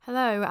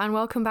Hello and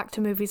welcome back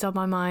to Movies on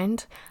My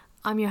Mind.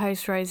 I'm your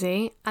host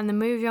Rosie, and the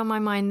movie on my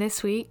mind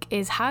this week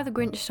is How the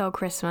Grinch Stole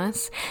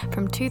Christmas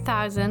from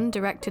 2000,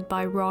 directed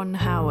by Ron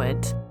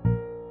Howard.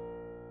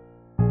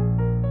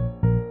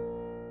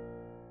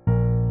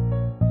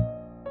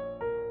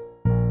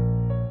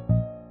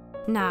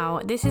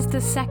 Now, this is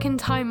the second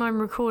time I'm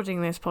recording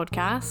this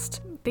podcast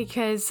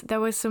because there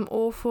was some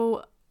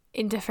awful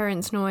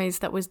interference noise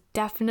that was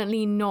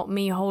definitely not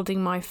me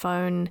holding my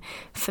phone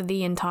for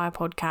the entire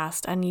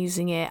podcast and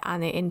using it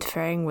and it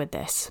interfering with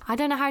this. I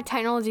don't know how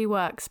technology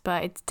works,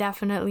 but it's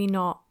definitely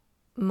not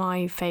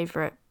my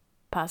favourite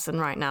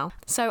person right now.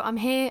 So I'm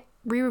here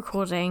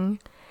re-recording.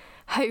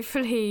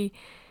 Hopefully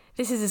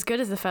this is as good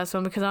as the first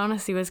one because I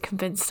honestly was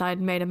convinced I'd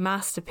made a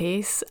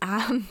masterpiece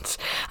and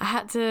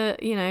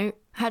I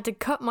had to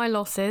cut my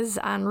losses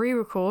and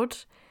re-record.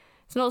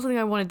 It's not something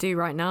I want to do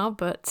right now,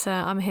 but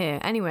I'm here.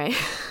 Anyway,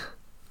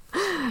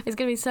 it's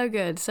going to be so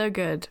good, so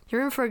good.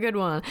 You're in for a good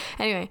one.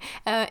 Anyway,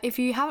 if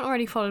you haven't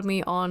already followed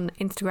me on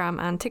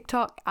Instagram and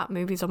TikTok at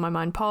Movies on My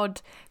Mind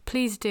Pod,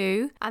 please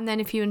do. And then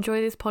if you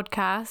enjoy this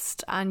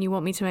podcast and you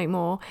want me to make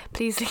more,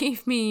 please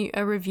leave me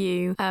a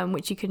review,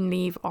 which you can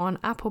leave on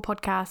Apple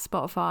Podcasts,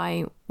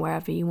 Spotify,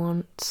 wherever you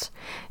want.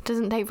 It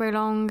doesn't take very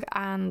long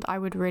and I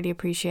would really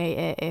appreciate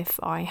it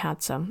if I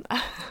had some.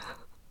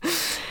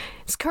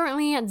 It's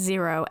currently at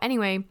 0.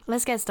 Anyway,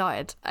 let's get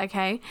started,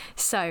 okay?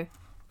 So,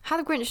 How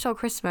the Grinch Stole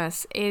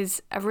Christmas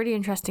is a really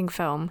interesting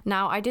film.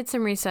 Now, I did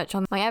some research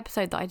on my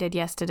episode that I did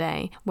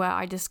yesterday where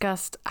I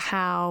discussed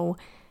how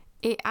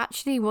it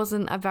actually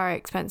wasn't a very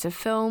expensive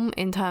film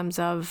in terms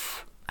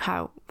of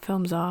how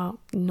films are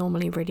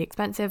normally really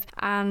expensive,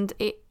 and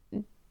it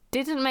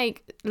didn't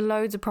make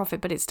loads of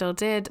profit, but it still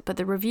did, but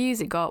the reviews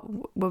it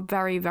got were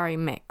very, very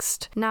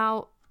mixed.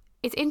 Now,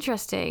 it's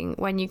interesting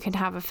when you can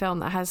have a film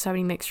that has so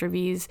many mixed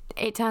reviews.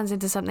 It turns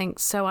into something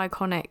so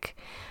iconic.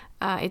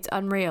 It's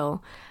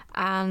unreal.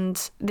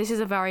 And this is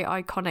a very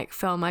iconic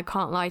film. I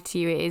can't lie to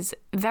you. It is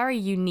very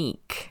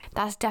unique.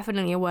 That's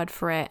definitely a word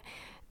for it.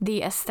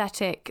 The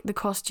aesthetic, the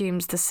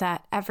costumes, the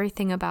set,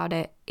 everything about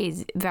it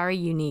is very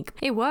unique.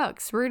 It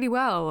works really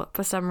well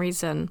for some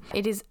reason.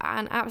 It is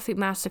an absolute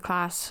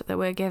masterclass that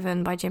we're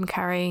given by Jim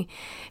Carrey,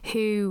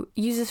 who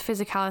uses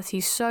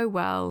physicality so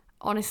well.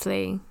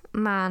 Honestly,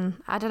 man,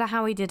 I don't know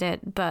how he did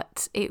it,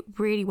 but it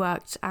really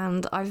worked.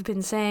 And I've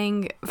been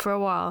saying for a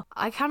while,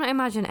 I cannot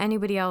imagine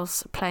anybody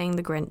else playing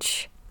the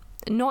Grinch.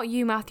 Not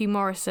you, Matthew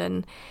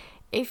Morrison.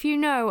 If you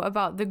know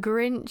about the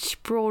Grinch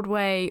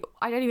Broadway,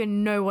 I don't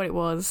even know what it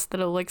was, the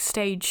little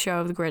stage show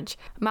of the Grinch.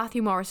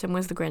 Matthew Morrison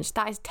was the Grinch.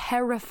 That is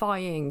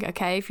terrifying,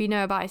 okay? If you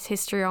know about his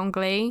history on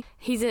Glee,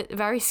 he's a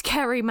very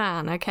scary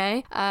man,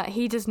 okay?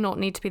 He does not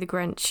need to be the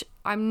Grinch.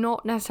 I'm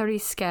not necessarily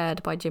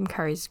scared by Jim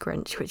Carrey's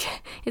Grinch, which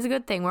is a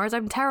good thing, whereas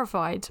I'm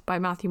terrified by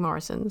Matthew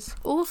Morrison's.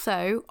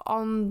 Also,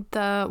 on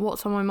the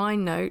What's on My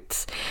Mind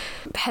notes,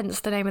 hence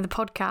the name of the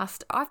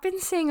podcast, I've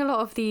been seeing a lot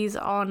of these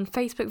on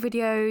Facebook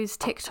videos,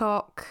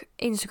 TikTok,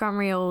 Instagram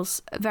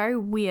Reels. Very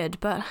weird,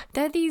 but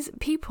they're these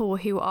people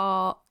who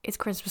are... It's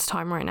Christmas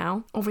time right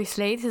now.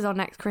 Obviously, this is our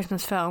next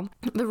Christmas film.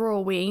 The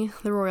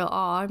Royal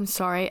R, I'm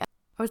sorry.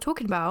 I was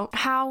talking about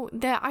how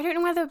I don't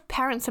know whether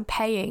parents are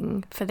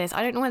paying for this.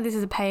 I don't know whether this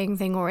is a paying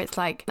thing or it's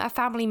like a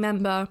family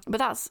member, but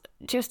that's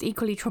just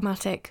equally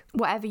traumatic,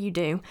 whatever you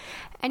do.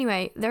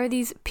 Anyway, there are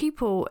these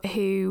people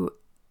who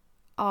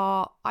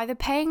are either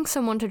paying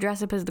someone to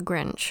dress up as the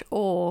Grinch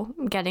or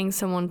getting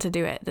someone to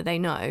do it that they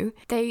know.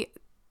 They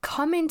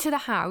come into the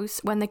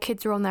house when the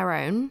kids are on their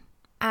own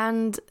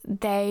and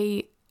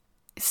they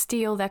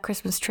steal their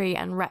Christmas tree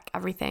and wreck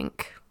everything.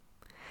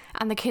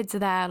 And the kids are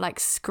there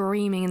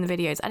screaming in the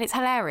videos. And it's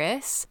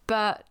hilarious,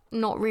 but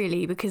not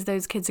really, because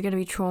those kids are going to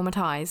be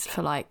traumatized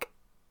for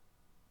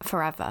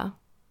forever.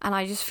 And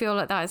I just feel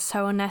like that is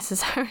so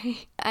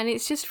unnecessary. And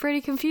it's just really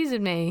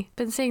confusing me.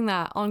 Been seeing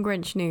that on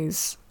Grinch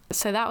News.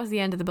 So that was the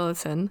end of the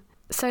bulletin.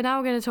 So now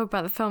we're going to talk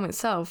about the film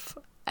itself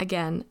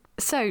again.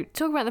 So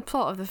talk about the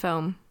plot of the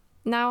film.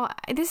 Now,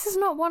 this is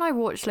not one I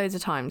watched loads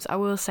of times. I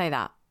will say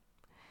that.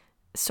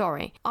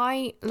 Sorry.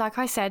 Like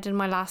I said in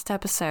my last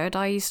episode,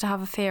 I used to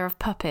have a fear of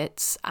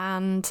puppets,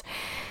 and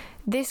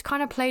this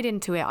kind of played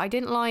into it. I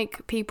didn't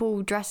like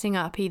people dressing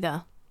up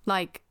either.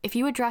 If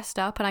you were dressed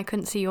up and I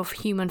couldn't see your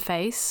human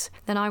face,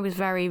 then I was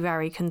very,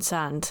 very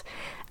concerned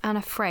and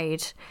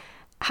afraid.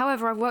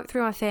 However, I've worked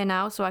through my fear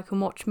now, so I can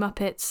watch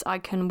Muppets, I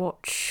can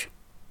watch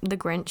The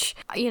Grinch.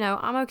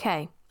 I'm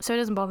okay. So it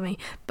doesn't bother me.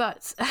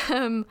 But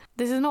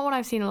this is not what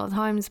I've seen a lot of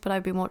times, but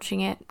I've been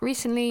watching it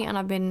recently and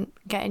I've been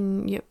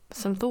getting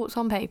some thoughts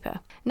on paper.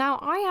 Now,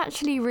 I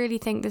actually really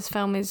think this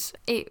film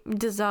it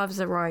deserves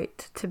the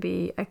right to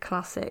be a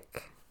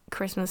classic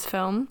Christmas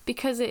film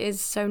because it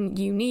is so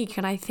unique,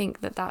 and I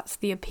think that that's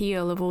the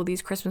appeal of all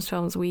these Christmas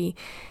films we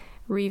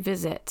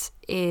revisit,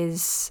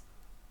 is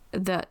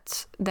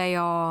that they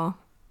are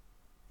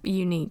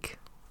unique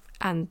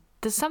and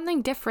there's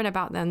something different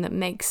about them that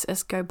makes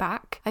us go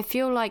back. I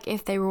feel like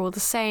if they were all the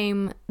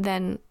same,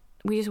 then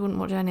we just wouldn't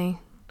watch any.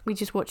 We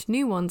just watch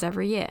new ones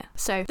every year.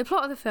 So the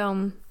plot of the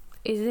film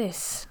is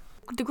this.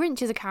 the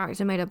Grinch is a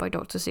character made up by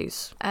Dr.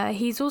 Seuss.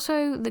 He's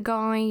also the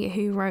guy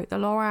who wrote The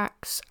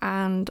Lorax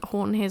and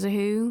Horton Hears a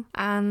Who,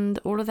 and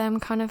all of them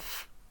kind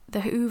of, the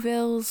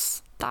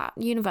Whovilles, that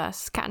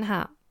universe, Cat and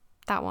Hat.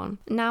 That one.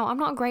 Now, I'm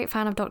not a great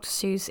fan of Dr.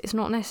 Seuss. It's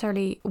not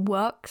necessarily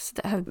works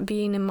that have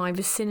been in my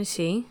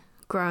vicinity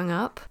growing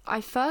up. I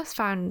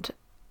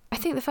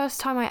think the first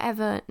time I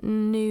ever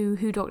knew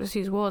who Dr.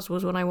 Seuss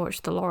was when I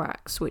watched The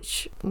Lorax,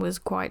 which was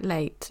quite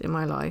late in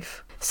my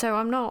life. So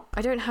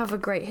I don't have a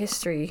great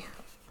history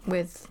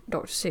with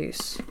Dr.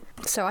 Seuss.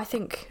 So I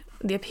think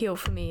the appeal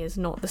for me is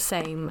not the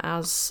same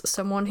as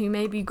someone who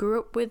maybe grew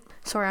up with...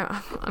 Sorry,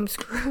 I'm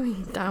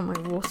screwing down my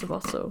water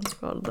bottle.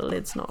 God, the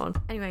lid's not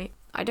on. Anyway,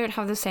 I don't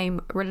have the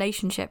same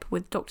relationship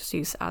with Dr.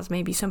 Seuss as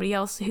maybe somebody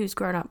else who's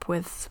grown up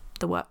with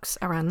the works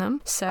around them.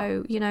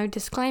 So,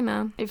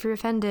 disclaimer, if you're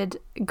offended,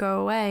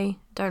 go away.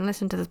 Don't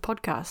listen to this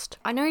podcast.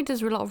 I know he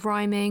does a lot of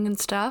rhyming and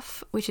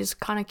stuff, which is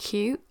kind of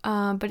cute,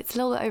 but it's a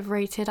little bit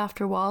overrated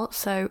after a while.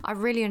 So I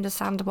really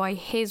understand why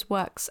his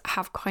works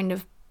have kind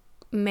of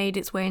made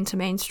its way into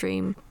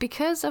mainstream,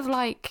 because of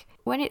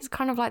when it's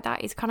kind of like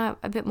that, it's kind of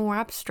a bit more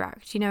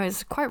abstract,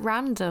 it's quite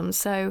random.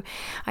 So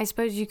I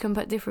suppose you can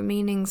put different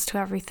meanings to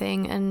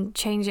everything and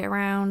change it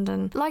around.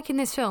 And like in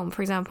this film,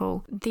 for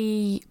example,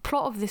 the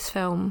plot of this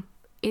film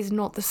is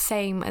not the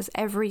same as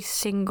every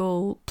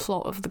single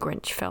plot of the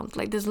Grinch films.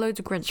 There's loads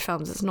of Grinch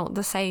films, it's not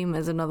the same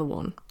as another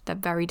one. They're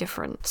very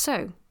different.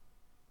 So,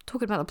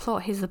 talking about the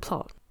plot, here's the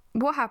plot.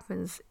 What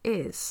happens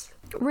is,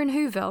 we're in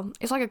Whoville.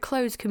 It's like a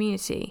closed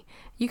community.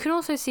 You can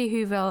also see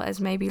Whoville as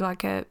maybe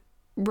like a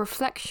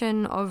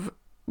reflection of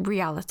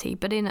reality,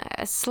 but in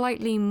a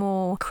slightly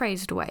more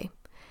crazed way.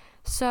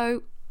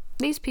 So,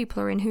 these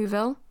people are in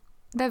Whoville.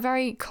 They're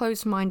very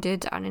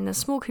close-minded, and in a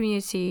small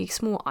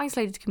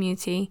isolated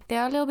community, they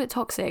are a little bit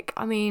toxic.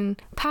 I mean,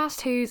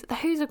 past Whos, the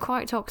Whos are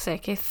quite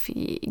toxic if,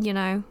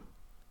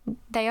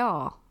 they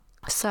are.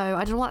 So,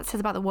 I don't know what that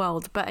says about the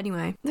world, but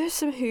anyway. There's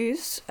some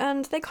Whos,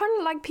 and they kind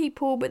of like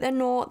people, but they're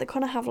not. They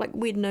kind of have,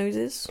 weird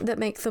noses that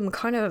make them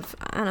kind of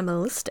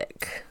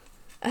animalistic.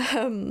 I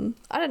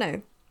don't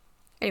know.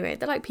 Anyway,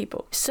 they're like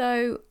people.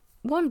 So,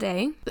 one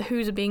day, the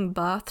Whos are being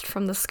birthed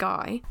from the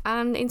sky,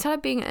 and instead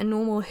of being a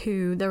normal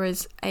Who, there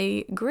is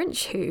a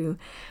Grinch Who,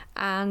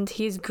 and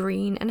he's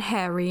green and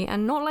hairy,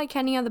 and not like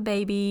any other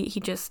baby.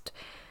 He's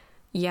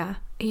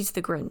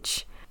the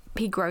Grinch.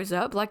 He grows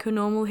up like a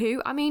normal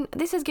Who. I mean,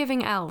 this is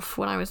giving Elf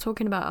when I was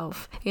talking about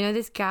Elf.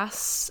 This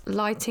gas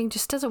lighting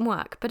just doesn't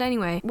work. But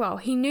anyway, well,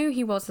 he knew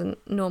he wasn't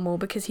normal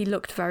because he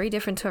looked very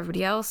different to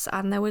everybody else,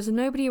 and there was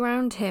nobody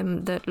around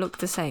him that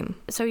looked the same.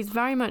 So he's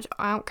very much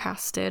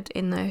outcasted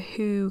in the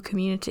Who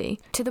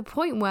community, to the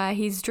point where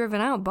he's driven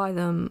out by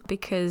them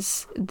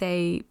because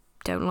they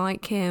don't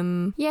like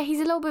him. Yeah, he's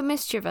a little bit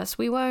mischievous.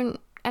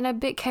 And a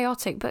bit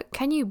chaotic, but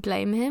can you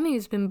blame him?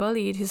 He's been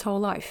bullied his whole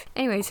life.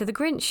 Anyway, so the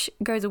Grinch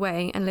goes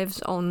away and lives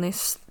on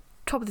this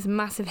top of this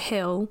massive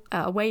hill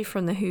away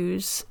from the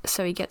Whos,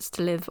 so he gets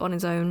to live on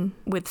his own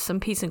with some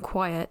peace and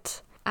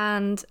quiet.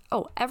 And,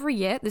 every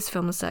year, this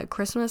film is set at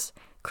Christmas.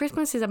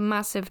 Christmas is a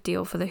massive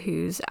deal for the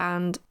Whos,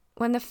 and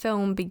when the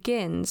film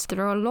begins,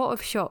 there are a lot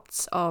of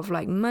shots of,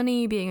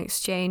 money being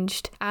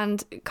exchanged,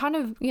 and kind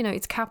of,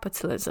 it's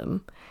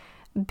capitalism.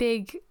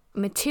 Big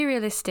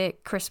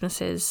materialistic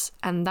Christmases,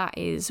 and that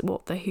is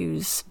what the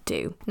Whos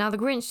do. Now, the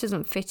Grinch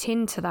doesn't fit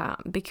into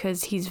that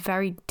because he's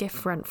very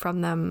different from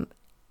them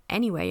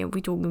anyway, and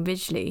we're talking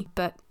visually,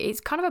 but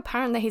it's kind of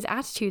apparent that his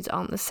attitudes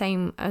aren't the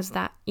same as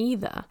that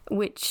either,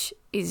 which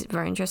is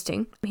very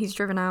interesting. He's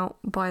driven out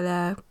by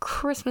their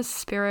Christmas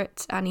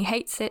spirit, and he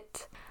hates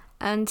it.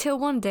 Until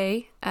one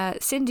day,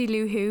 Cindy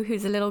Lou Who,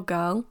 who's a little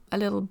girl, a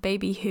little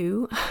baby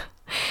Who,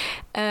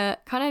 kind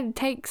of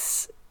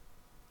takes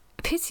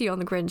pity on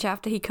the Grinch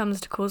after he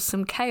comes to cause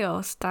some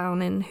chaos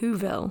down in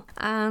Whoville,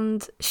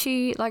 and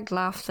she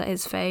laughs at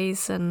his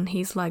face, and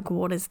he's like,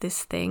 what is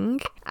this thing?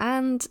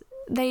 And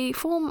they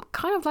form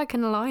kind of like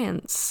an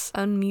alliance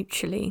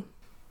unmutually.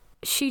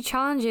 She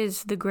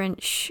challenges the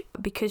Grinch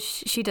because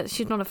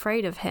she's not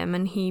afraid of him,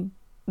 and he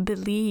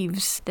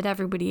believes that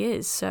everybody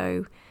is,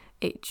 so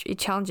it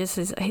challenges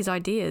his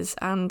ideas.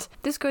 And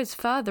this goes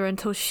further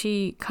until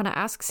she kind of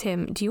asks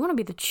him, do you want to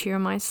be the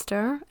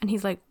cheermeister? And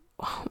he's like,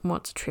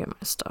 what's a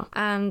cheermeister?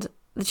 And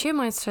the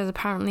cheermeister is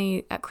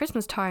apparently at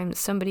Christmas time,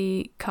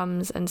 somebody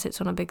comes and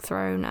sits on a big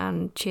throne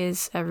and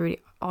cheers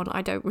everybody on.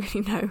 I don't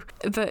really know,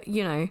 but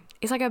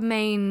it's like a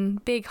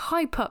main big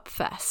hype up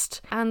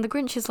fest, and the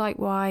Grinch is like,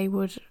 why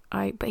would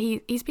I? But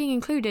he's being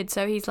included,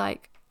 so he's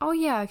like, oh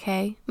yeah,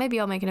 okay, maybe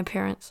I'll make an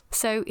appearance.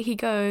 So he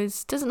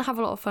goes, doesn't have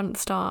a lot of fun at the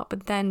start,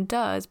 but then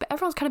does. But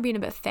everyone's kind of being a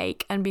bit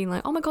fake and being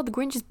like, oh my god, the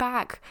Grinch is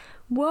back,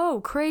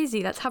 whoa,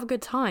 crazy, let's have a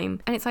good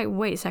time. And it's like,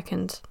 wait a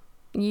second,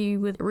 you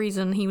were the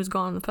reason he was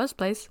gone in the first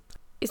place.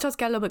 It starts to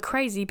get a little bit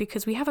crazy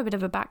because we have a bit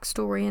of a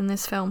backstory in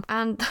this film.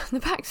 And the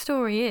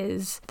backstory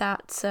is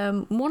that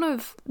one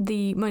of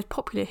the most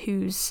popular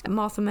Whos,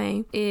 Martha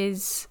May,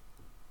 is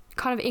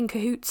kind of in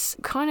cahoots,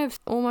 kind of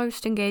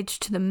almost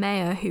engaged to the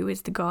mayor, who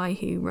is the guy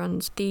who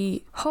runs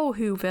the whole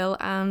Whoville,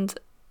 and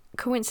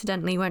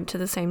coincidentally went to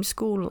the same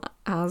school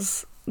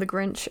as the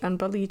Grinch and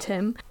bullied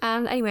him.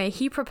 And anyway,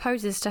 he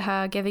proposes to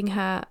her, giving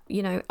her,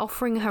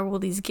 offering her all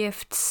these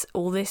gifts,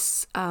 all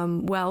this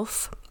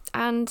wealth.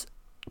 And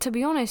to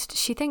be honest,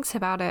 she thinks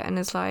about it and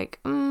is like,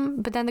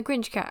 but then the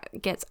Grinch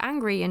gets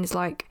angry and is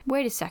like,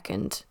 wait a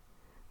second.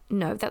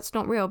 No, that's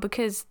not real,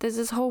 because there's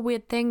this whole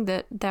weird thing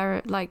that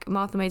they're like,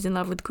 Martha May's in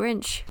love with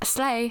Grinch,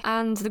 Slay,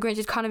 and the Grinch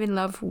is kind of in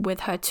love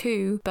with her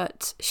too,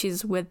 but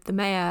she's with the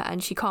mayor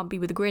and she can't be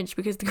with the Grinch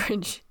because the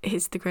Grinch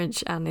is the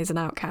Grinch and is an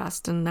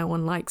outcast and no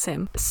one likes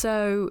him.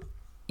 So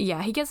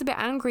yeah, he gets a bit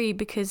angry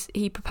because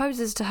he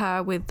proposes to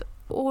her with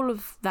all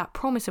of that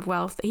promise of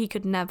wealth that he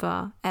could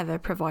never ever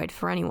provide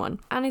for anyone.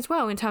 And as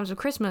well, in terms of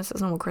Christmas,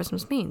 that's not what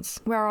Christmas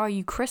means. Where are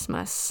you,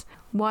 Christmas?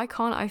 Why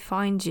can't I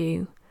find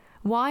you?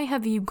 Why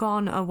have you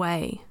gone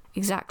away?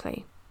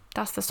 Exactly.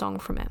 That's the song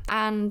from it.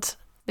 And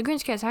the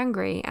Grinch gets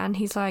angry and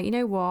he's like, you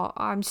know what?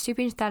 I'm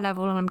stooping to their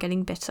level and I'm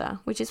getting bitter,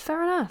 which is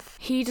fair enough.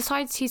 He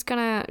decides he's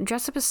gonna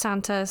dress up as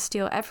Santa,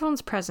 steal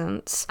everyone's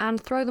presents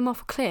and throw them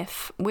off a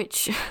cliff,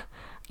 which, is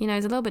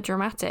a little bit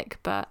dramatic,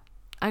 but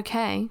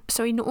okay.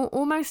 So he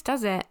almost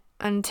does it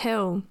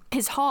until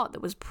his heart,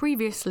 that was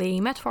previously,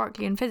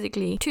 metaphorically and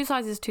physically, 2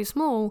 sizes too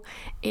small,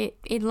 it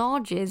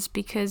enlarges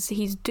because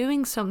he's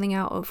doing something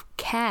out of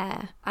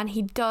care. And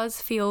he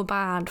does feel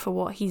bad for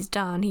what he's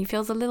done. He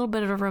feels a little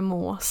bit of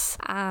remorse.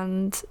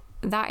 And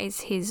that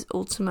is his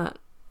ultimate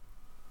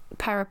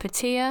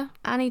peripeteia.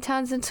 And he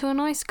turns into a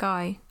nice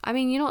guy. I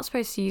mean, you're not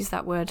supposed to use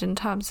that word in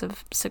terms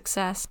of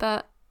success,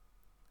 but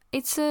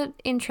it's an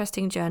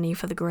interesting journey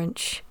for the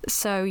Grinch.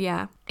 So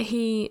yeah,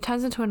 he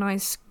turns into a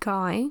nice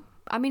guy.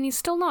 I mean, he's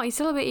still not. He's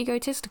still a bit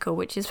egotistical,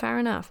 which is fair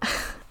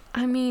enough.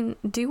 I mean,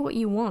 do what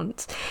you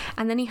want.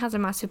 And then he has a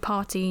massive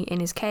party in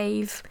his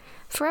cave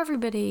for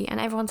everybody, and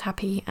everyone's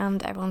happy,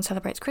 and everyone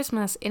celebrates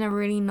Christmas in a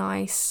really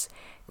nice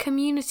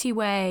community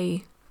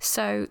way.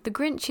 So the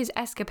Grinch's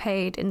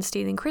escapade in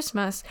stealing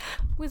Christmas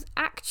was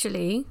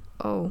actually...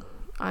 Oh,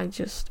 I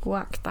just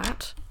whacked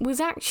that. Was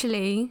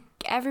actually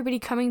everybody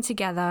coming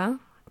together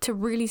to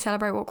really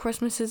celebrate what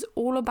Christmas is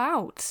all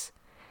about.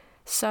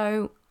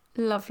 So...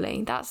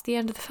 lovely. That's the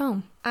end of the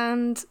film.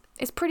 And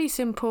it's pretty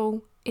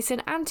simple. It's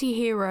an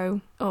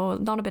anti-hero, or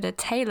not a bit of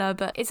Taylor,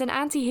 but it's an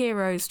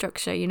anti-hero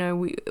structure.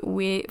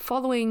 We're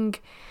following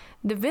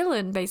the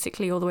villain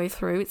basically all the way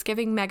through. It's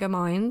giving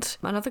Megamind,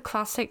 another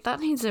classic that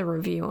needs a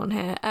review on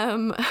here.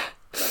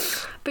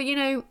 But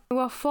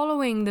we're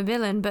following the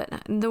villain, but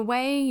the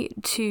way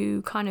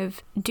to kind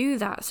of do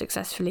that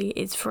successfully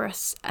is for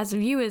us as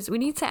viewers, we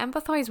need to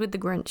empathize with the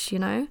Grinch,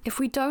 If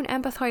we don't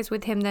empathize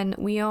with him, then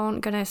we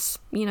aren't going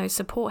to,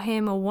 support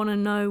him or want to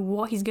know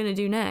what he's going to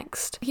do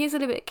next. He's a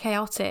little bit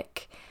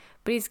chaotic,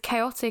 but he's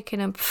chaotic in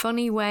a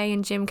funny way,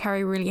 and Jim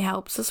Carrey really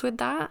helps us with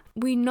that.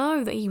 We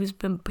know that he's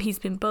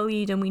been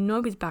bullied, and we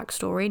know his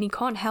backstory, and he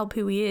can't help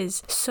who he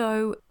is.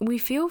 So we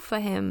feel for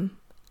him,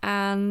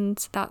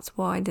 and that's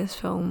why this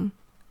film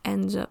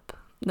ends up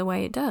the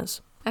way it does.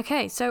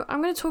 Okay, so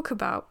I'm going to talk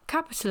about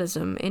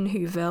capitalism in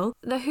Whoville.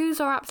 The Whos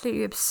are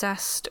absolutely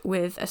obsessed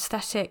with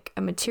aesthetic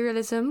and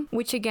materialism,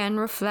 which again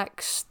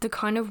reflects the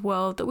kind of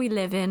world that we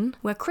live in,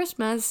 where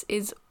Christmas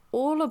is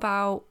all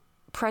about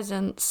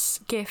presents,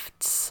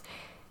 gifts,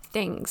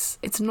 things.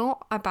 It's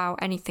not about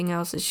anything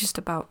else, it's just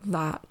about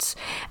that.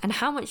 And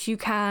how much you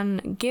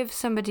can give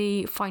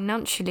somebody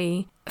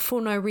financially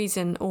for no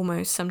reason,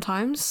 almost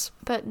sometimes.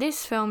 But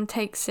this film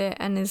takes it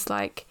and is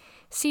like,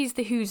 sees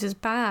the Whos as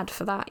bad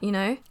for that,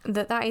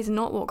 that is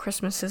not what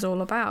Christmas is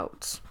all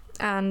about.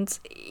 And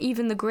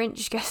even the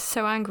Grinch gets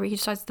so angry he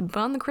decides to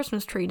burn the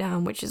Christmas tree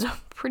down, which is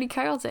pretty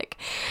chaotic.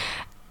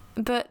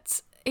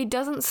 But it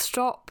doesn't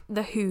stop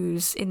the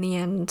Whos in the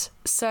end.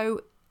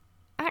 So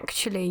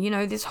actually,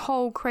 this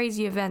whole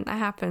crazy event that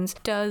happens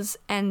does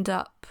end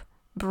up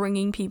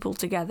bringing people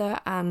together,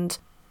 and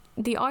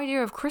the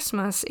idea of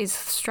Christmas is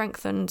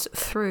strengthened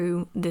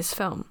through this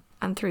film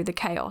and through the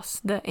chaos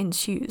that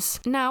ensues.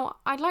 Now,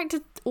 I'd like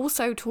to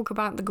also talk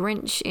about the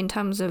Grinch in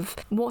terms of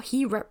what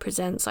he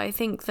represents. I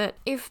think that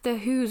if the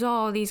Whos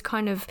are these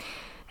kind of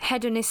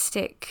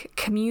hedonistic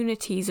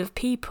communities of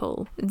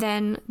people,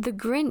 then the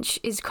Grinch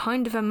is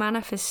kind of a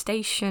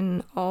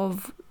manifestation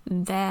of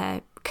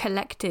their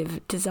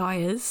collective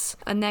desires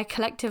and their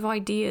collective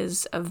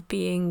ideas of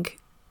being,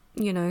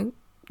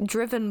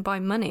 driven by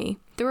money.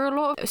 There are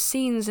a lot of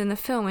scenes in the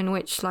film in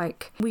which,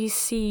 we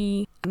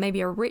see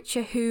maybe a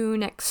richer Who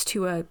next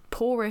to a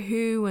poorer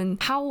Who,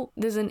 and how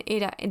there's a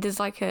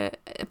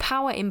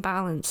power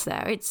imbalance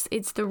there.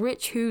 It's the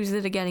rich Whos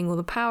that are getting all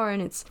the power,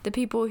 and it's the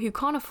people who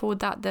can't afford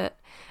that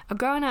are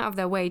going out of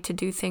their way to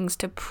do things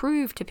to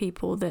prove to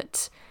people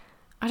that,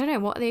 I don't know,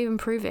 what are they even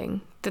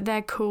proving? That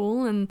they're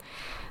cool and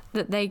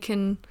that they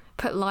can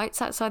put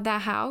lights outside their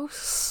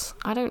house?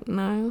 I don't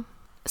know.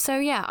 So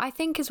yeah, I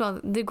think as well,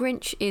 the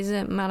Grinch is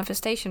a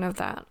manifestation of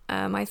that.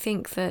 I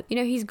think that,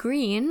 he's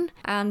green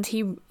and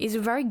he is a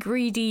very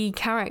greedy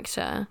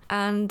character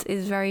and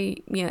is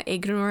very,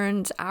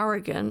 ignorant,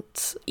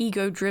 arrogant,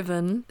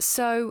 ego-driven.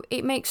 So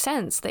it makes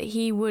sense that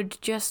he would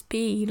just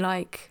be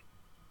like,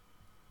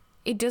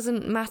 it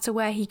doesn't matter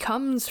where he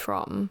comes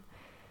from.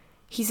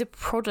 He's a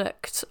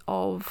product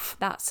of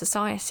that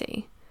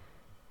society.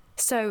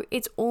 So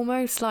it's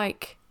almost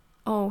like,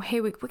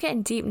 we're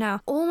getting deep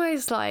now.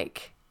 Almost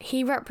like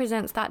he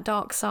represents that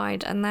dark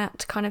side and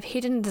that kind of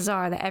hidden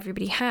desire that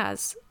everybody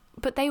has.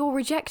 But they all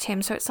reject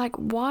him. So it's like,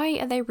 why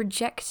are they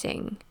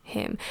rejecting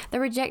him? They're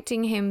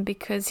rejecting him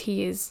because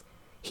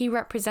he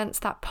represents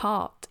that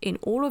part in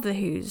all of the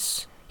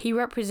Whos. He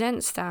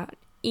represents that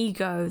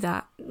ego,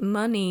 that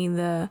money,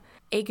 the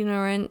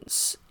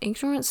ignorance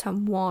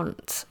and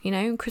want,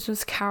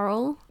 Christmas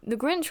Carol. The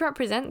Grinch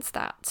represents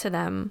that to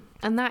them.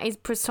 And that is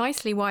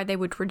precisely why they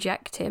would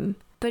reject him.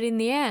 But in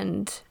the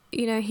end,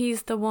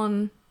 he's the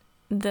one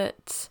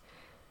that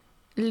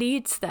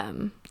leads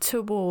them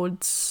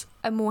towards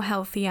a more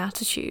healthy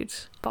attitude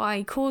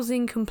by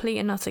causing complete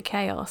and utter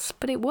chaos.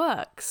 But it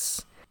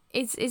works.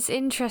 It's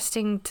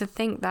interesting to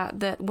think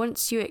that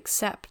once you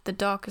accept the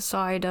darker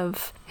side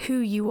of who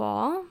you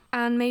are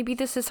and maybe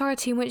the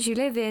society in which you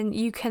live in,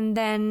 you can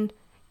then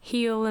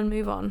heal and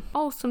move on.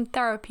 Some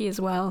therapy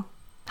as well.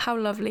 How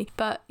lovely.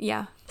 But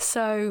yeah,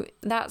 so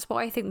that's what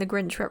I think the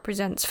Grinch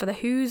represents for the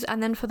Whos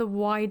and then for the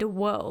wider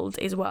world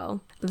as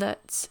well.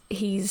 That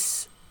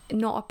he's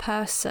not a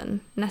person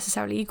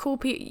necessarily. You call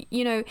people,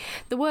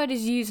 the word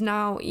is used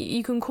now,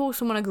 you can call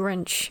someone a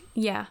Grinch,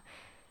 yeah.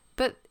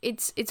 But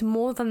it's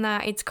more than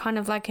that. It's kind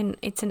of like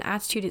it's an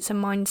attitude, it's a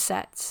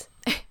mindset.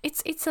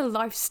 It's a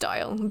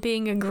lifestyle,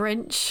 being a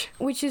Grinch,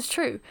 which is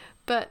true.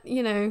 But,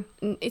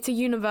 it's a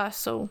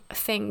universal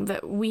thing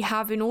that we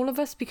have in all of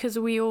us because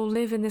we all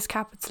live in this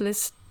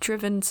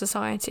capitalist-driven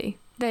society.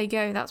 There you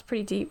go, that's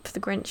pretty deep for the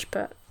Grinch,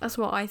 but that's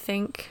what I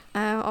think.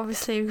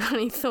 Obviously, if you've got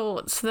any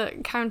thoughts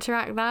that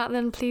counteract that,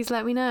 then please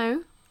let me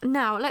know.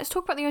 Now, let's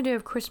talk about the idea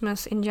of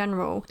Christmas in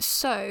general.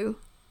 So,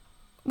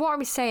 what I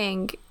was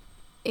saying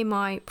in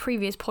my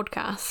previous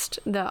podcast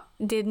that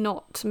did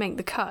not make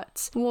the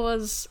cut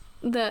was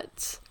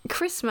that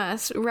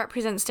Christmas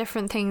represents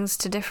different things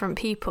to different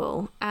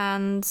people,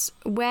 and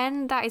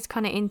when that is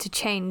kind of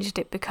interchanged,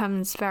 it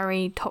becomes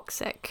very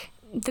toxic.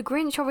 The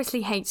Grinch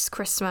obviously hates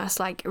Christmas,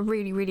 like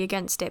really, really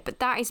against it, but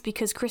that is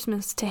because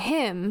Christmas to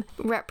him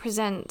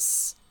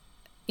represents,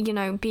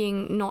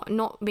 being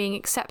not being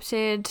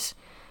accepted,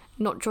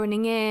 not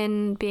joining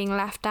in, being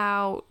left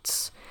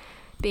out,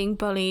 being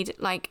bullied,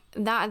 like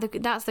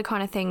that. That's the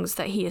kind of things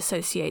that he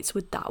associates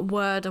with that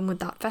word and with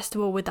that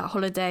festival, with that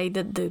holiday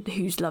that the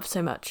Whos love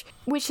so much,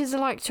 which is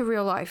alike to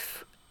real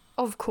life,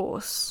 of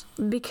course,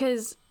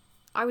 because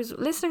I was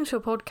listening to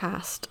a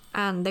podcast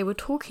and they were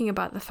talking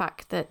about the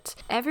fact that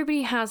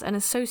everybody has an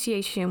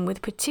association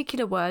with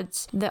particular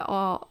words that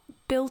are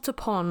built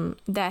upon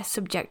their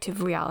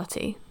subjective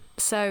reality.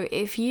 So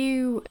if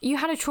you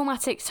had a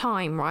traumatic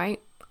time, right,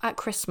 at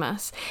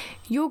Christmas,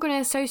 you're going to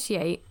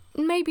associate,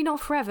 maybe not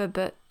forever,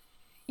 but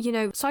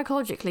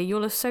psychologically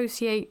you'll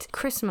associate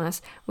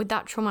Christmas with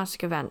that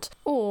traumatic event.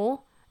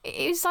 Or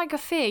it's like a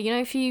fear,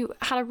 if you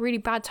had a really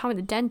bad time at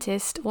the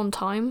dentist one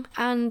time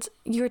and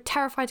you're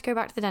terrified to go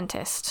back to the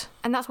dentist,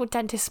 and that's what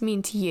dentists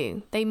mean to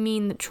you. They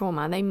mean the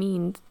trauma, they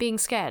mean being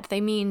scared,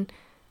 they mean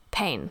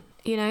pain,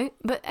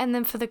 but and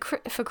then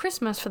for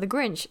Christmas, for the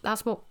Grinch,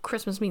 that's what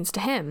Christmas means to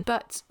him.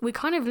 But we're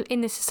kind of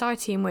in this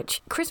society in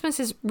which Christmas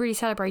is really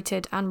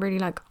celebrated and really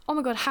like, oh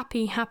my god,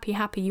 happy, happy,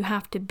 happy, you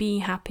have to be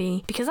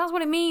happy because that's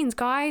what it means,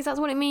 guys, that's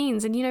what it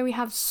means. And we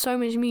have so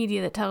much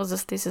media that tells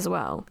us this as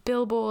well,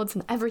 billboards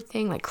and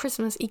everything, like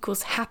Christmas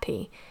equals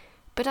happy.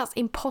 But that's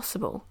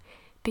impossible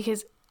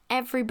because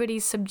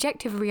everybody's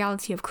subjective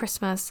reality of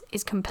Christmas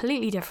is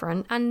completely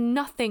different and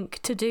nothing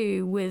to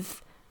do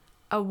with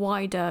a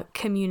wider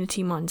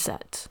community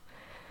mindset,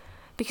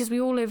 because we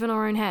all live in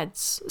our own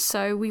heads,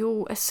 so we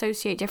all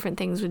associate different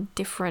things with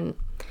different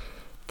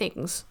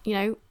things,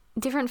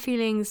 different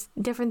feelings,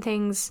 different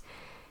things,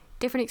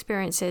 different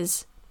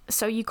experiences.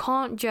 So you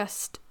can't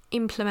just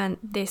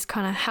implement this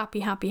kind of happy,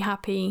 happy,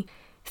 happy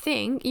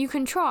thing. You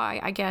can try,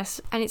 I guess,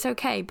 and it's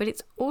okay, but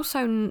it's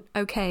also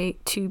okay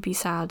to be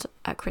sad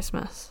at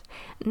Christmas.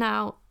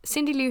 Now,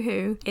 Cindy Lou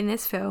Who in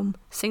this film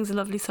sings a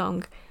lovely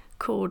song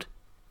called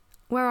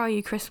Where Are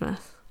You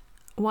Christmas?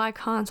 Why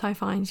Can't I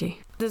Find You?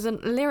 There's a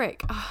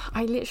lyric,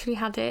 I literally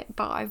had it,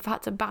 but I've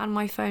had to ban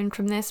my phone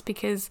from this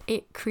because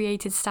it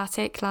created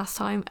static last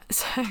time.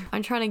 So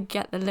I'm trying to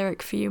get the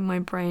lyric for you in my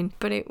brain.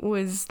 But it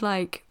was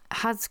like,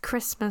 has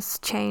Christmas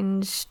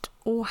changed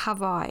or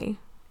have I?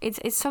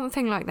 It's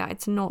something like that.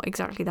 It's not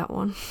exactly that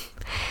one.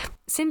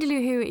 Cindy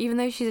Lou Who, even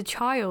though she's a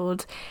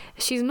child,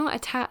 she's not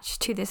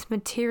attached to this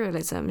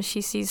materialism. She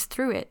sees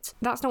through it.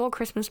 That's not what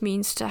Christmas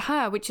means to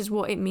her, which is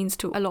what it means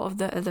to a lot of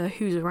the other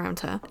Who's around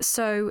her.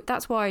 So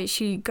that's why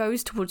she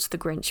goes towards the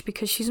Grinch,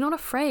 because she's not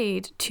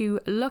afraid to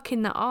look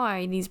in the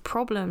eye these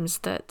problems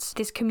that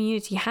this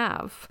community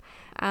have.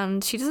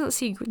 And she doesn't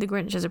see the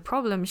Grinch as a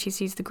problem. She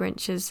sees the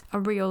Grinch as a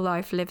real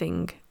life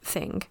living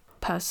thing,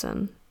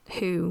 person,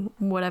 who,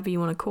 whatever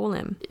you want to call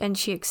him. And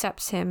she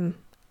accepts him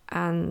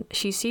and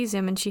she sees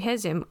him and she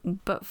hears him,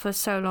 but for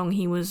so long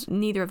he was,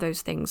 neither of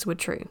those things were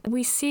true.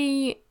 We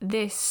see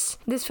this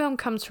film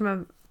comes from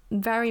a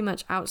very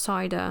much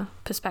outsider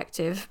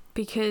perspective,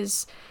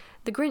 because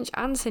the Grinch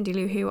and Cindy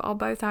Lou Who are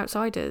both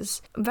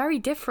outsiders, very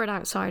different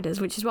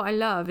outsiders, which is what I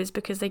love, is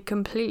because they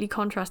completely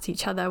contrast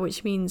each other,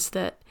 which means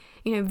that,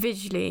 you know,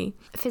 visually,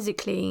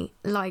 physically,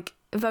 like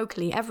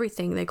vocally,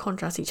 everything, they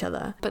contrast each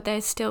other, but they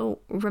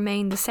still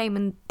remain the same,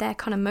 and their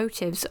kind of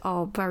motives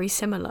are very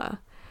similar.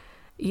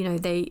 You know,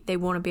 they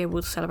want to be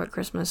able to celebrate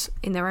Christmas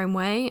in their own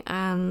way,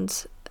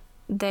 and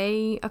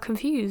they are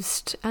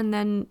confused, and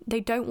then they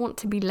don't want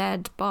to be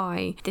led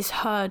by this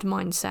herd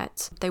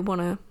mindset. They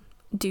want to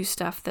do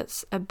stuff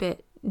that's a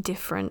bit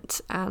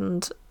different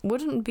and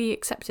wouldn't be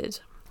accepted.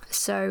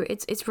 So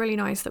it's really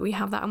nice that we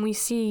have that, and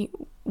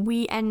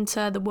we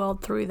enter the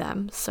world through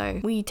them,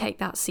 so we take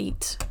that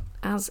seat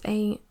as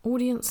a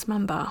audience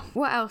member.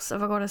 What else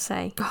have I got to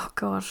say? Oh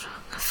god,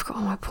 I've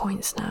forgotten my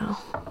points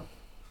now.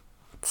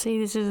 See,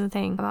 this is the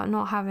thing about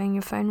not having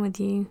your phone with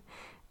you.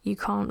 You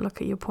can't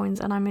look at your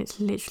points, and I'm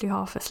literally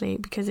half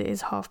asleep because it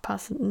is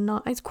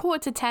 9:30. It's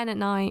 9:45 at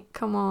night.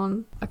 Come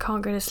on. I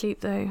can't go to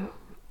sleep though.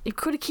 You've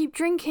got to keep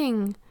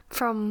drinking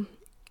from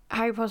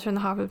Harry Potter and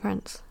the Half-Blood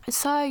Prince.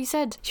 So you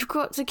said you've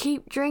got to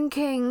keep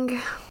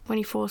drinking when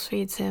he force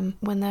feeds him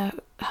when they're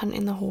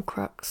hunting the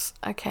Horcrux.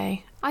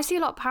 Okay. I see a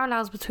lot of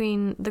parallels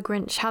between the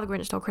Grinch, How the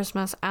Grinch Stole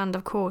Christmas, and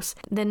of course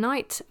The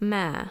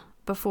Nightmare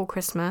Before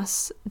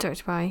Christmas,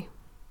 directed by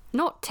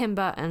not Tim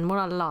Burton, what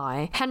a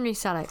lie, Henry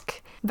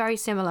Selick. Very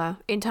similar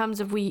in terms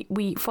of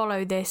we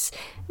follow this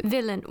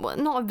villain, well,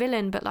 not a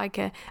villain, but like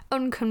a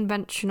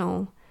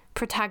unconventional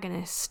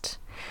protagonist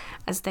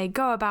as they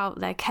go about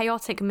their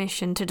chaotic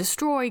mission to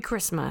destroy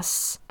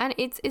Christmas. And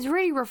it's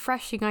really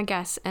refreshing, I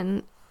guess,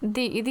 and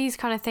these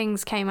kind of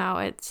things came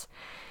out at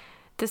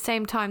the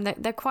same time.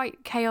 They're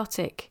quite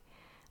chaotic.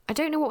 I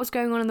don't know what was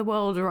going on in the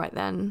world right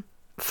then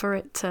for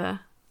it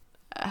to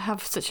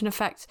have such an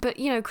effect. But,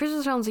 you know,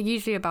 Christmas films are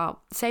usually about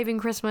saving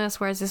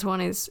Christmas, whereas this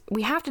one is,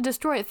 we have to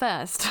destroy it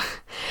first,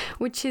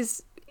 which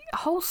is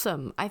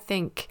wholesome, I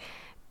think,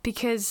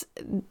 because,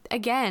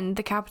 again,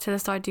 the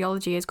capitalist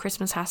ideology is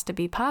Christmas has to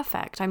be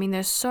perfect. I mean,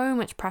 there's so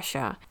much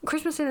pressure.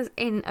 Christmas is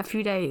in a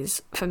few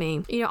days for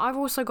me. You know, I've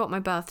also got my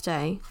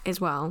birthday as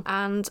well,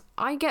 and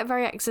I get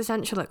very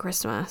existential at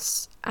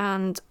Christmas.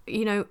 And,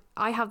 you know,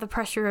 I have the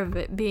pressure of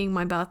it being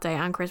my birthday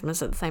and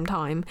Christmas at the same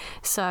time.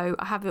 So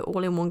I have it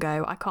all in one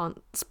go. I can't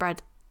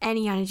spread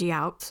any energy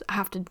out. I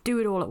have to do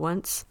it all at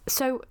once.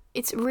 So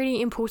it's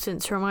really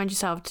important to remind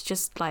yourself to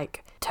just,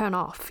 like, turn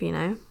off, you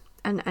know?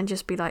 And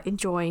just be like,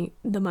 enjoy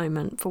the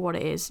moment for what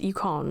it is. You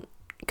can't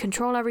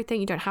control everything.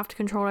 You don't have to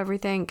control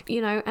everything,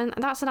 you know. And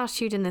that's an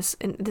attitude in this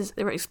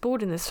they're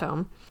explored in this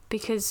film,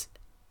 because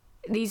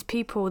these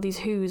people, these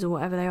Who's or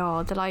whatever they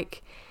are,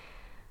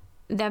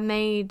 they're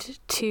made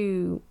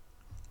to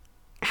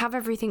have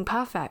everything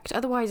perfect.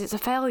 Otherwise, it's a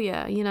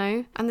failure, you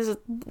know. And there's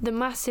the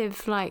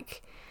massive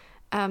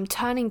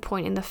turning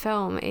point in the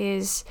film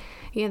is,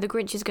 you know, the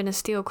Grinch is going to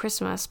steal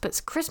Christmas,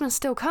 but Christmas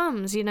still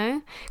comes, you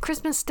know.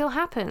 Christmas still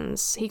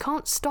happens. He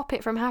can't stop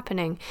it from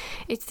happening.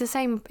 It's the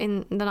same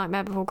in The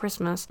Nightmare Before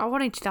Christmas. I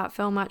wanted to do that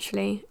film,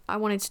 actually. I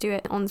wanted to do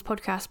it on this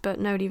podcast, but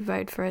nobody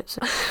voted for it.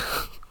 So.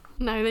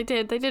 No, they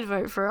did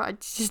vote for it. I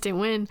just didn't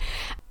win.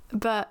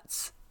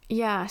 But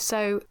yeah,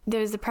 so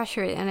there's the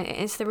pressure, and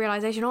it's the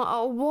realization,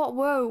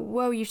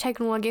 whoa, you've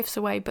taken all our gifts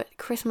away, but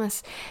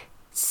Christmas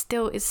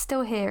is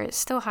still here. It's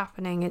still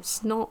happening.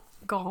 It's not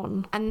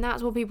gone. And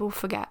that's what people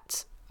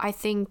forget. I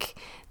think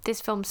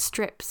this film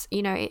strips,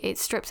 you know, it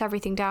strips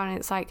everything down, and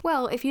it's like,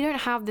 well, if you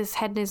don't have this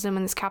hedonism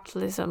and this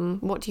capitalism,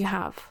 what do you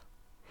have?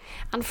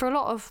 And for a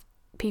lot of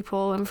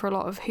people, and for a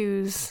lot of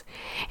Who's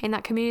in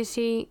that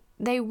community,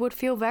 they would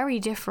feel very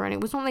different.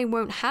 It was not they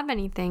won't have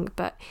anything,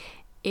 but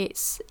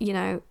it's, you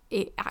know,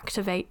 it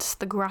activates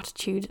the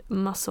gratitude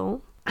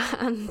muscle.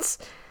 And,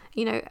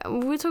 you know,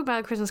 we're talking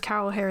about a Christmas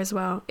Carol here as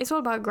well. It's all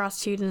about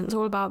gratitude, and it's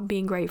all about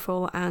being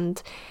grateful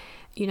and,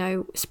 you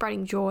know,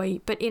 spreading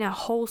joy, but in a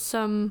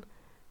wholesome,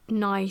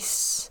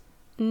 nice,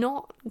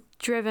 not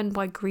driven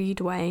by greed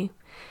way.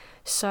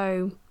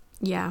 So,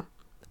 yeah.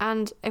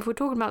 And if we're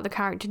talking about the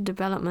character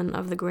development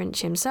of the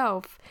Grinch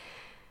himself,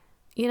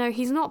 you know,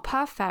 he's not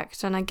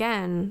perfect. And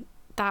again,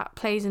 that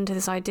plays into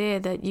this idea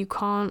that you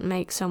can't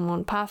make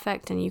someone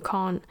perfect and you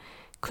can't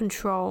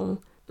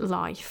control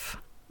life.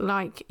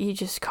 Like, you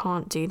just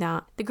can't do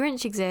that. The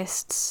Grinch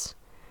exists.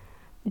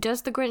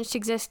 Does the Grinch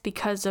exist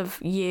because of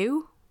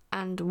you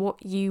and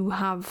what you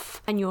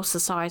have and your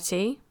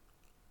society?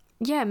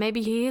 Yeah,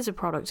 maybe he is a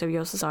product of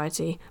your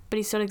society, but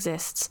he still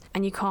exists,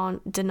 and you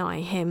can't deny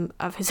him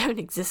of his own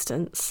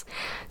existence.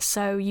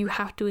 So you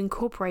have to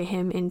incorporate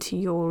him into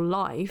your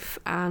life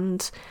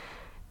and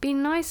be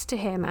nice to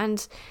him.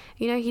 And,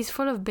 you know, he's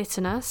full of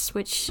bitterness,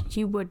 which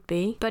you would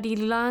be, but he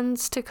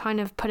learns to kind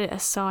of put it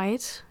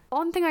aside.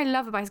 One thing I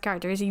love about his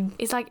character is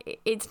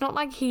it's not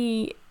like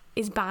he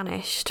is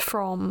banished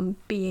from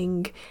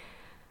being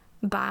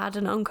bad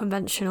and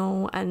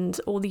unconventional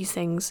and all these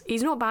things.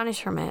 He's not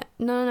banished from it.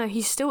 No,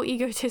 he's still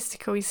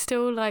egotistical. He's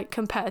still, like,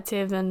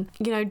 competitive and,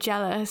 you know,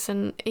 jealous,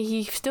 and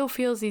he still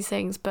feels these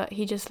things, but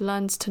he just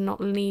learns to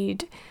not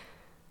lead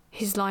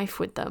his life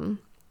with them.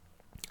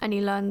 And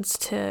he learns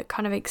to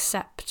kind of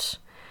accept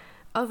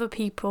other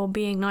people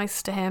being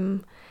nice to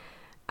him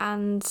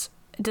and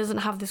doesn't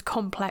have this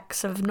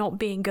complex of not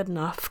being good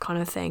enough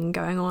kind of thing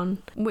going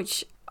on,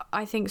 which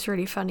I think is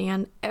really funny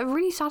and a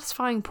really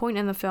satisfying point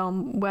in the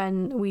film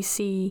when we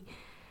see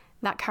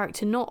that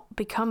character not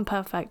become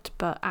perfect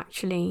but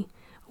actually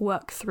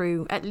work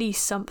through at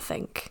least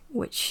something,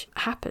 which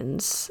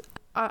happens.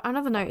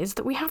 Another note is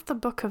that we have the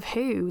Book of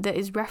Who that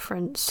is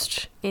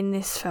referenced in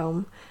this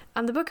film,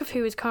 and the Book of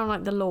Who is kind of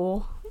like the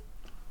law,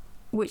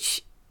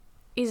 which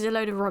is a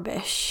load of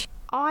rubbish.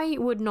 I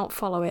would not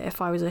follow it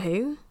if I was a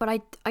Who, but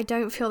I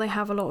don't feel they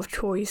have a lot of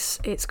choice.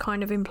 It's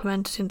kind of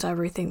implemented into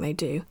everything they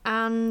do.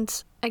 And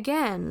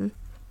again,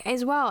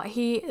 as well,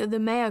 the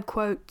mayor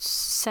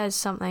says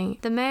something.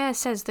 The mayor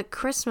says that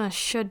Christmas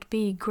should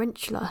be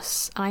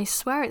Grinchless, and I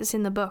swear it's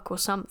in the book or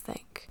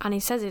something. And he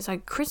says it's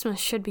like, Christmas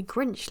should be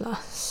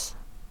Grinchless.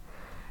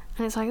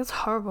 And it's like, that's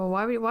horrible.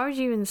 Why would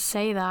you even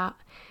say that?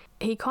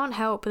 He can't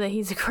help that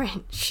he's a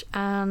Grinch,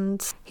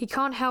 and he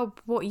can't help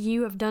what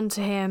you have done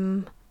to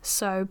him,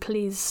 so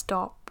please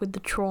stop with the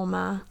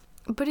trauma.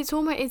 But it's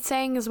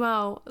saying as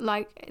well,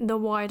 like, the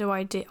wider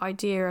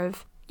idea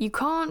of, you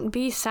can't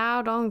be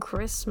sad on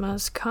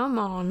Christmas, come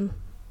on.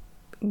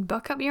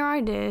 Buck up your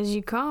ideas,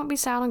 you can't be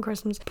sad on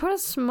Christmas. Put a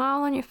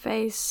smile on your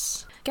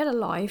face, get a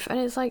life. And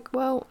it's like,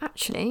 well,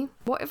 actually,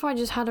 what if I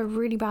just had a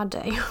really bad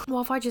day?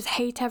 What if I just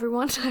hate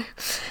everyone?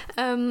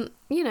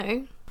 You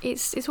know,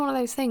 it's one of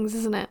those things,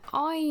 isn't it?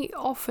 I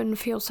often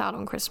feel sad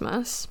on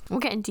Christmas. We're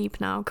getting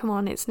deep now, come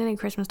on, it's nearly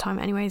Christmas time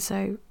anyway,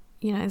 so,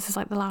 you know, this is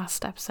like the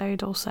last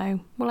episode or so.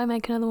 Will I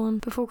make another one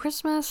before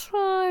Christmas?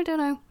 I don't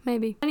know,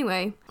 maybe.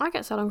 Anyway, I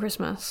get sad on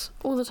Christmas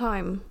all the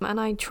time, and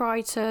I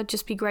try to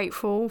just be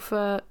grateful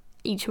for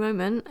each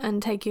moment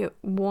and take it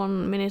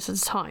 1 minute at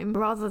a time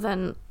rather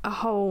than a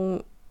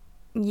whole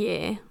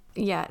year.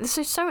 Yeah, there's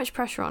just so much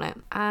pressure on it,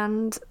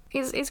 and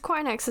it's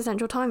quite an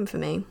existential time for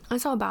me.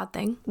 It's not a bad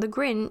thing. The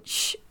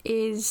Grinch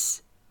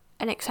is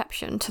an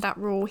exception to that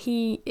rule.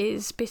 He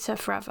is bitter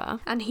forever,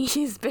 and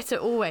he is bitter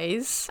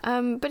always.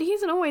 But he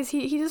isn't always.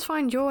 He does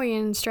find joy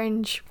in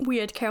strange,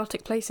 weird,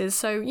 chaotic places.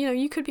 So, you know,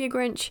 you could be a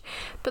Grinch,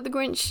 but the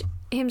Grinch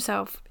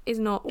himself is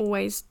not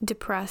always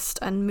depressed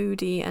and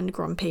moody and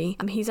grumpy.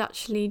 He's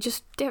actually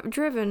just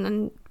driven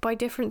and by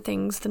different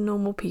things than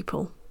normal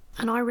people.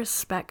 And I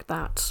respect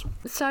that.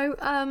 So,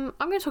 I'm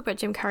going to talk about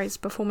Jim Carrey's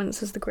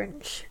performance as the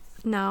Grinch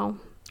now,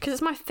 because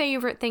it's my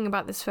favourite thing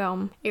about this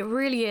film. It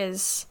really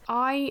is.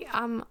 I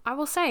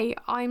will say,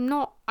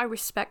 I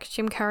respect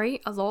Jim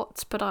Carrey a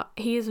lot, but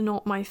he is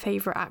not my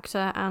favourite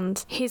actor,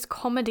 and his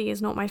comedy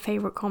is not my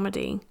favourite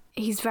comedy.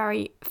 He's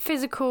very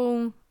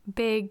physical,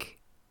 big,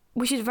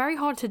 which is very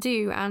hard to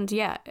do, and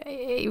yeah,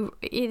 it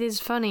is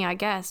funny, I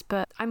guess,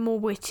 but I'm more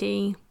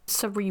witty,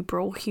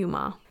 cerebral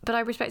humour. But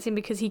I respect him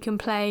because he can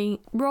play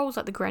roles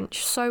like the Grinch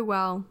so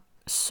well,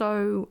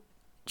 so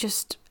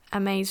just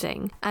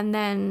amazing. And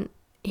then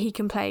he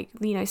can play,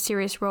 you know,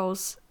 serious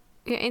roles.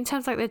 In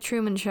terms of like the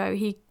Truman Show,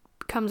 he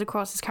comes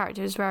across his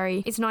character as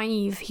it's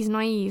naive. He's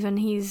naive, and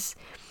he's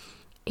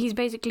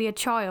basically a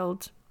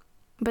child.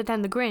 But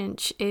then the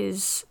Grinch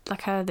is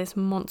like this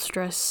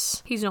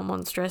monstrous. He's not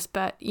monstrous,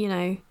 but, you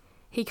know,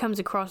 he comes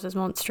across as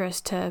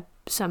monstrous to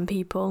some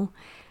people.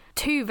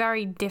 Two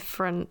very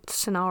different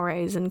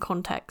scenarios and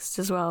contexts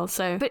as well.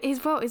 So, but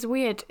as well, it's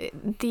weird.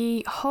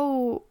 The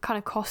whole kind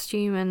of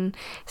costume and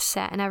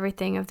set and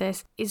everything of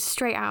this is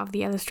straight out of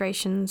the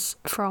illustrations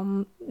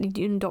from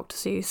Dr.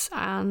 Seuss,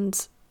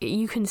 and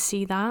you can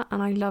see that,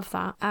 and I love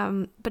that.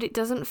 But it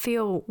doesn't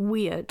feel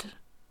weird.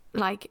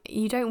 Like,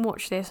 you don't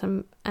watch this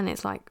and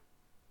it's like,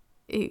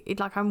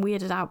 like I'm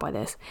weirded out by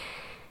this.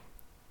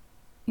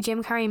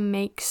 Jim Carrey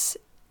makes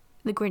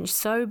the Grinch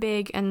so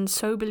big and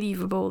so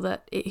believable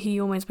that he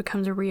almost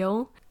becomes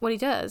what he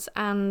does,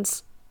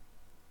 and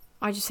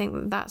I just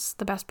think that's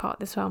the best part of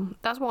this film.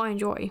 That's what I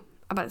enjoy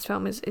about this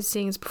film is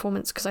seeing his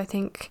performance, because I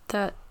think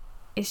that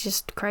it's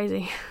just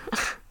crazy.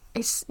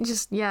 It's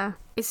just, yeah,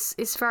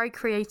 it's very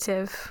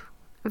creative,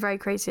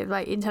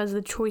 like in terms of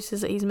the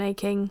choices that he's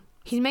making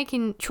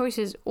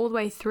choices all the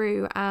way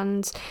through,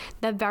 and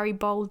they're very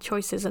bold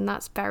choices, and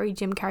that's very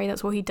Jim Carrey.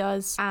 That's what he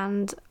does,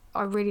 and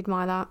I really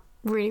admire that.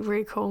 Really,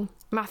 really cool.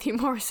 Matthew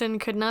Morrison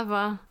could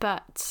never,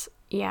 but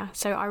yeah,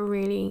 so I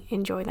really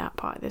enjoy that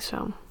part of this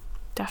film,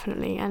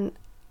 definitely. And,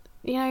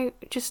 you know,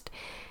 just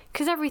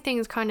because everything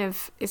is kind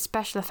of is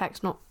special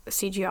effects, not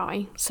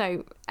CGI,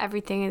 so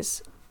everything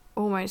is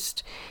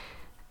almost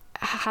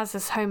has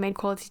this homemade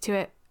quality to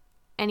it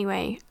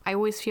anyway. I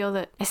always feel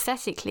that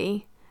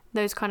aesthetically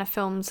those kind of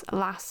films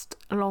last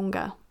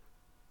longer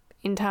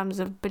in terms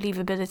of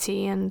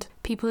believability and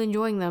people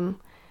enjoying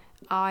them.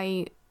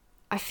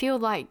 I feel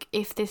like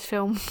if this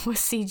film was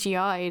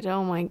CGI'd,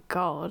 oh my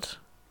god,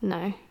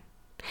 no.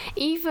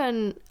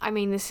 Even, I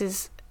mean, this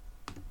is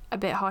a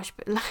bit harsh,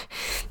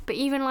 but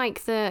even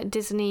like the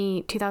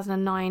Disney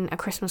 2009 A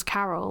Christmas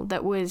Carol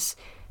that was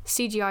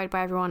CGI'd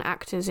by everyone,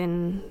 actors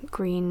in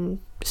green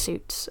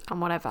suits and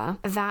whatever,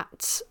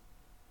 that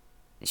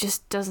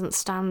just doesn't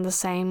stand the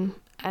same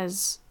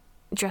as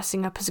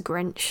dressing up as a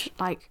Grinch.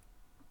 Like,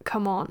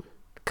 come on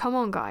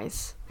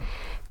guys,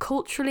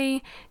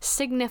 culturally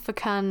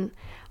significant,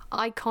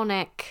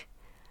 iconic,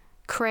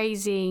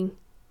 crazy.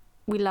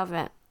 We love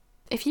it.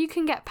 If you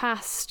can get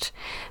past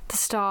the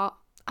start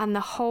and the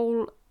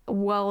whole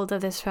world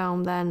of this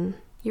film, then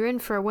you're in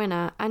for a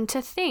winner. And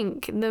to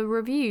think, the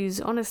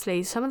reviews,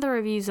 honestly, some of the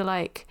reviews are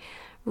like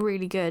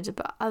really good,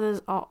 but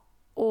others are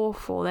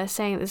awful. They're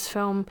saying this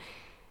film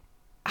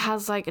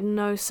has like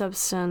no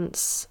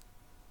substance,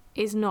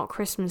 is not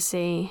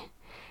Christmassy.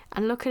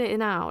 And look at it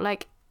now,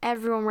 like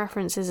everyone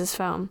references this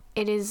film.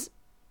 It is,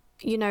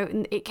 you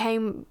know, it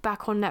came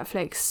back on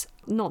Netflix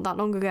not that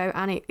long ago,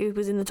 and it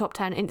was in the top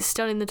 10, and it's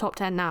still in the top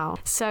 10 now.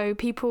 So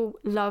people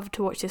love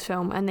to watch this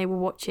film, and they will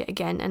watch it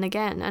again and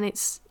again, and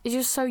it's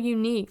just so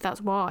unique. That's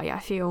why I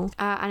feel,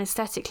 and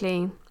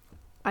aesthetically,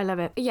 I love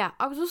it. Yeah,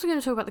 I was also going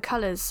to talk about the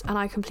colours, and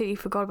I completely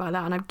forgot about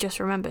that, and I've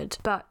just remembered.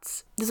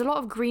 But there's a lot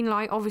of green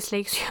light, obviously,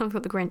 because you haven't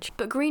got the Grinch.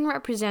 But green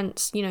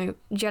represents, you know,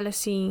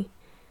 jealousy,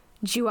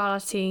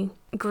 duality,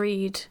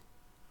 greed.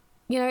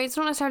 You know, it's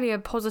not necessarily a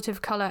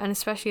positive colour, and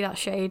especially that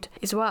shade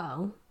as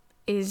well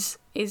is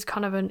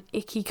kind of an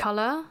icky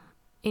colour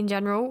in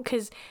general,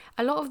 because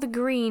a lot of the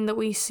green that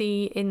we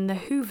see in the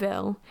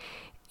Whoville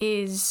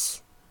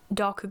is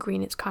darker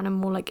green. It's kind of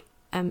more like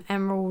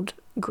emerald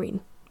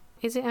green.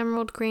 Is it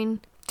emerald green?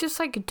 Just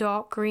like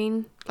dark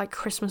green, like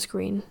Christmas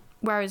green.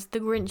 Whereas the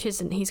Grinch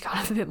isn't, he's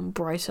kind of a bit more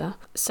brighter.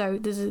 So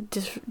there's a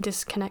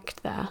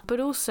disconnect there. But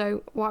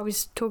also, what I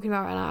was talking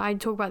about, and I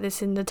talk about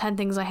this in the 10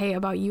 Things I Hate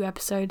About You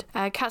episode,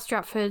 Kat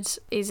Stratford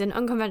is an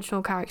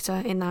unconventional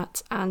character in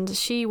that, and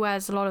she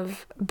wears a lot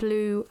of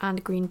blue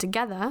and green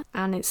together,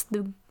 and it's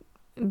the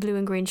blue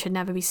and green should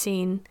never be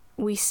seen.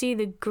 We see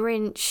the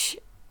Grinch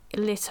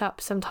lit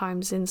up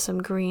sometimes in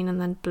some green and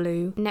then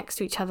blue next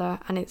to each other,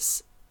 and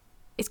it's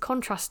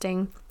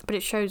contrasting, but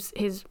it shows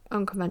his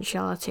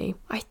unconventionality.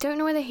 I don't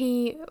know whether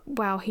he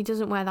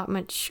doesn't wear that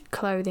much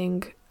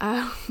clothing,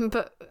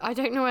 but I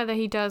don't know whether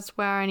he does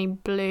wear any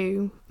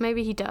blue.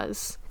 Maybe he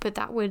does, but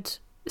that would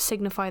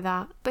signify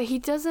that. But he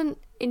doesn't,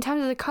 in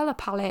terms of the colour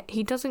palette,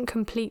 he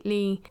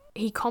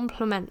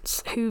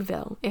complements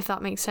Whoville, if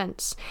that makes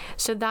sense.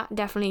 So that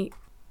definitely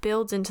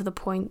builds into the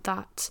point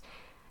that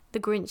the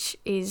Grinch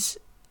he's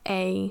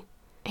a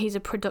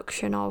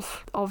production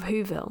of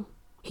Whoville.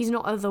 He's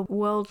not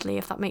otherworldly,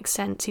 if that makes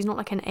sense. He's not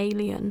like an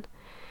alien.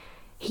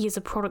 He is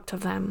a product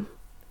of them.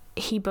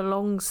 He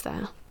belongs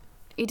there.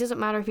 It doesn't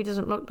matter if he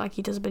doesn't look like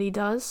he does, but he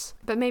does.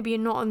 But maybe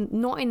not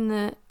in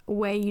the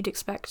way you'd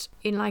expect,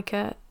 in like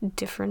a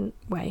different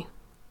way.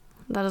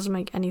 That doesn't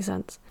make any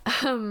sense.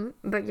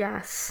 But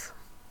yes.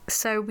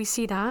 So we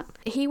see that.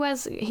 He's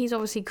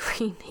obviously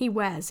green.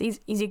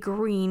 He's a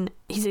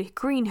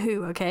green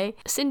Who, okay?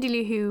 Cindy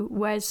Lou Who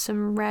wears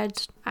some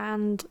red,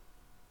 and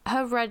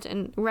her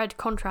red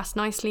contrasts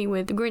nicely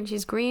with the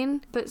Grinch's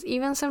green, but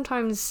even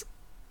sometimes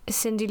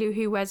Cindy Lou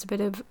Who wears a bit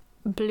of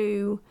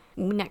blue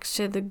next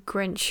to the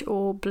Grinch,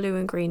 or blue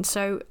and green.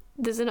 So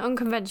there's an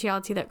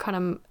unconventionality that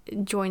kind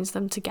of joins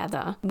them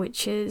together,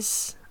 which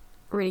is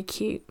really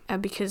cute,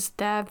 because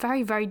they're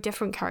very, very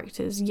different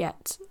characters,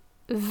 yet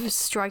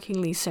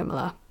strikingly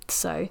similar.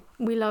 So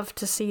we love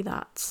to see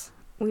that.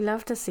 We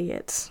love to see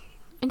it.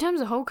 In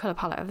terms of the whole colour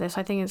palette of this,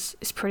 I think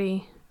it's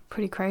pretty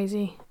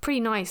crazy.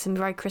 Pretty nice and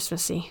very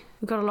Christmassy.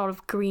 We've got a lot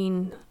of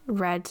green,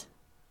 red,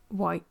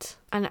 white,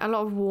 and a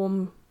lot of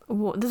warm.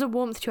 There's a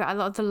warmth to it. A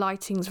lot of the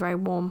lighting's very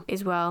warm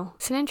as well.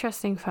 It's an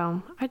interesting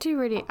film. I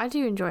do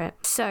enjoy it.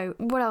 So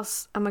what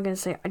else am I going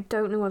to say? I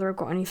don't know whether I've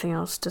got anything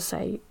else to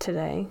say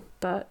today,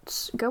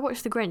 but go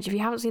watch The Grinch. If you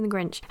haven't seen The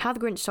Grinch, How the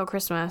Grinch Stole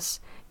Christmas,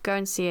 go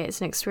and see it.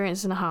 It's an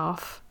experience and a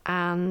half,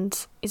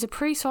 and it's a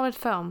pretty solid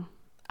film.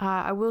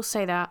 I will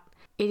say that.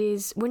 It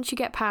is, once you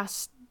get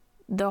past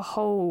the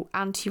whole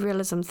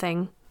anti-realism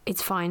thing,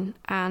 it's fine,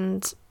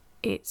 and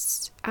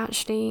it's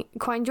actually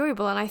quite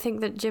enjoyable. And I think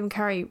that Jim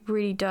Carrey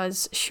really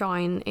does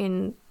shine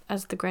in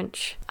as the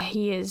Grinch.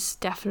 He is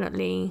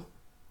definitely,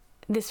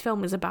 this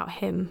film is about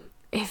him,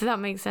 if that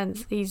makes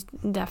sense. He's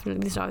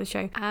definitely the star of the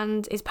show,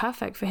 and it's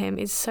perfect for him.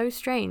 It's so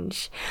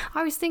strange.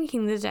 I was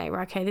thinking the other day,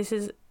 okay, this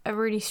is a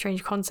really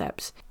strange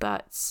concept,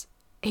 but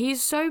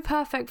he's so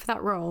perfect for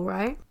that role,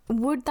 right?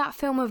 Would that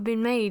film have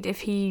been made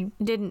if he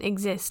didn't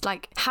exist?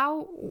 Like,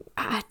 how...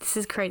 this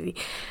is crazy.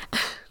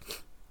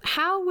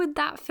 How would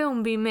that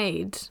film be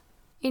made?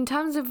 In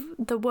terms of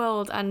the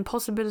world and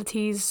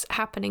possibilities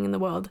happening in the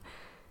world,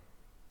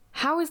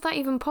 how is that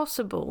even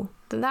possible?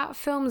 That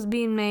film's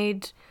being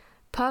made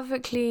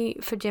perfectly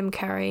for Jim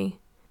Carrey.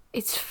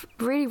 It's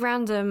really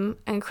random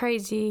and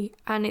crazy,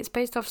 and it's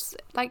based off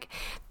like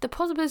the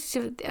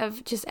possibilities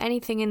of just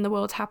anything in the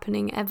world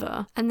happening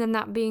ever, and then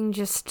that being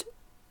just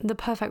the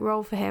perfect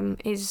role for him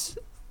is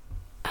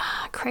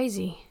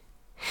crazy.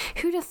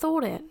 Who'd have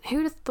thought it?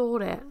 At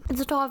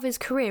the start of his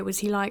career, was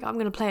he like, I'm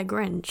going to play a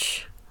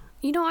Grinch?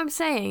 You know what I'm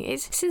saying?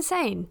 It's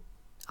insane.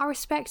 I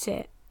respect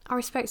it.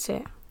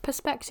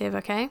 Perspective,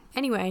 okay?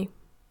 Anyway,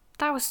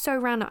 that was so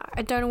random.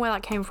 I don't know where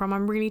that came from.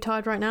 I'm really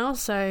tired right now,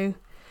 so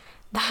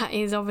that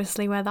is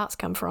obviously where that's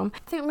come from.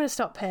 I think I'm going to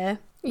stop here.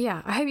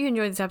 Yeah, I hope you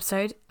enjoyed this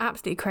episode.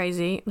 Absolutely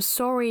crazy. I'm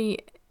sorry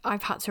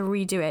I've had to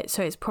redo it,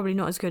 so it's probably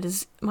not as good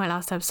as my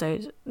last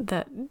episode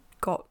that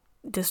got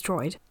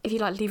destroyed. If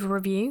you'd like to leave a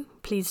review,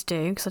 please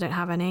do, because I don't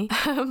have any.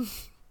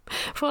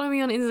 Follow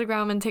me on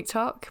Instagram and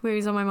TikTok,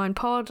 Movies on My Mind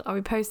Pod. I'll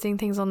be posting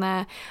things on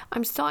there.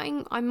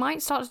 I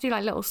might start to do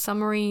like little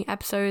summary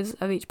episodes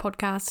of each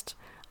podcast.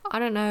 I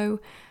don't know,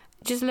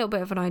 just a little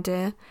bit of an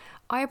idea.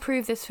 I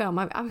approve this film.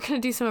 I'm going to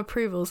do some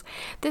approvals.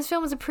 This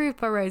film was approved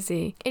by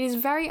Rosie. It is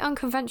very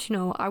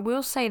unconventional, I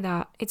will say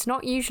that. It's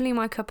not usually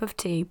my cup of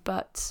tea,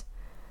 but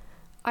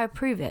I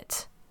approve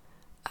it.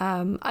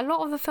 A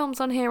lot of the films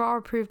on here are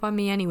approved by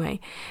me anyway,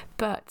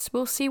 but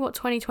we'll see what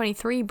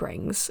 2023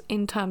 brings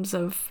in terms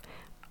of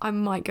I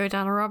might go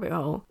down a rabbit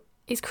hole.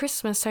 It's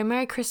Christmas, so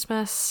Merry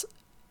Christmas,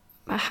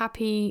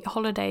 happy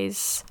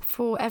holidays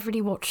for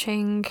everybody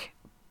watching,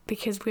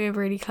 because we're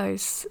really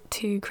close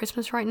to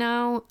Christmas right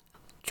now.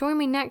 Join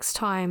me next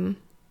time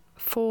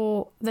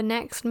for the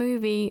next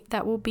movie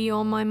that will be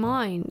on my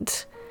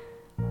mind.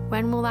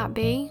 When will that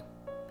be?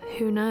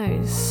 Who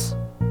knows?